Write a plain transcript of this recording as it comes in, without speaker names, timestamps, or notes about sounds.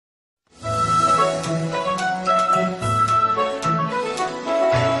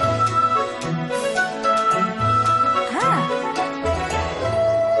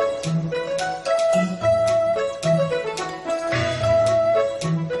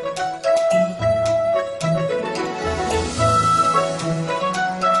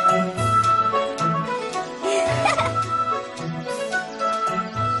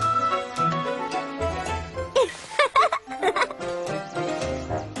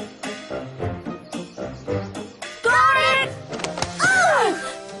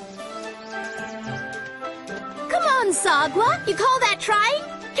Sagwa. You call that trying?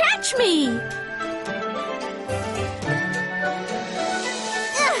 Catch me!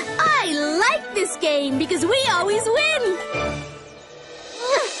 I like this game because we always win!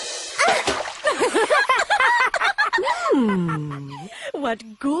 What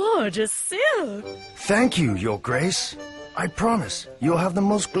gorgeous silk! Thank you, Your Grace. I promise you'll have the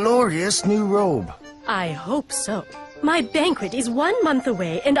most glorious new robe. I hope so. My banquet is 1 month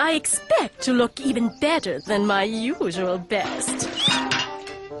away, and I expect to look even better than my usual best.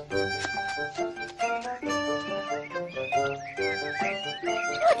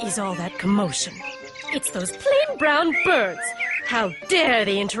 What is all that commotion? It's those plain brown birds. How dare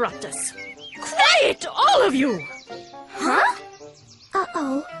they interrupt us? Quiet, all of you! Huh?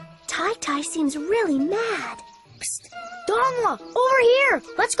 Uh-oh. Tai seems really mad. Psst! Dongla, over here!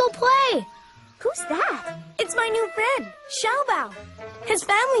 Let's go play! Who's that? It's my new friend, Xiaobao. His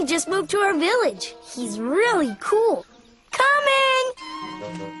family just moved to our village. He's really cool. Coming!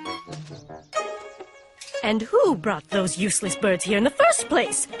 And who brought those useless birds here in the first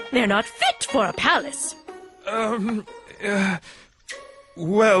place? They're not fit for a palace.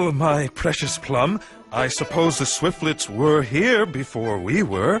 Well, my precious Plum, I suppose the Swiftlets were here before we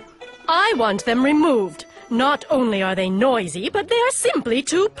were. I want them removed. Not only are they noisy, but they are simply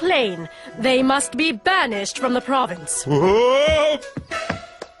too plain. They must be banished from the province. Whoa!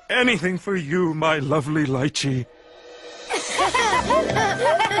 Anything for you, my lovely lychee.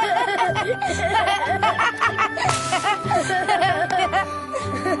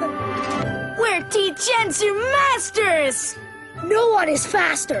 We're Tichensu Masters! No one is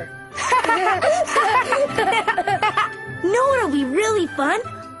faster. Know what'll be really fun?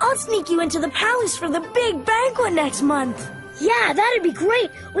 I'll sneak you into the palace for the big banquet next month. Yeah, that'd be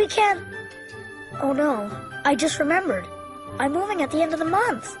great. We can... Oh no, I just remembered. I'm moving at the end of the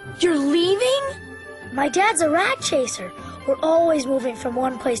month. You're leaving? My dad's a rat chaser. We're always moving from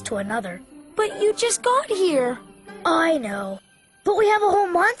one place to another. But you just got here. I know. But we have a whole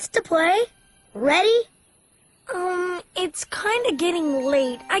month to play. Ready? It's kinda getting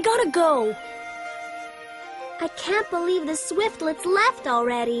late. I gotta go. I can't believe the Swiftlets left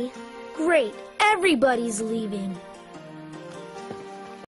already. Great, everybody's leaving.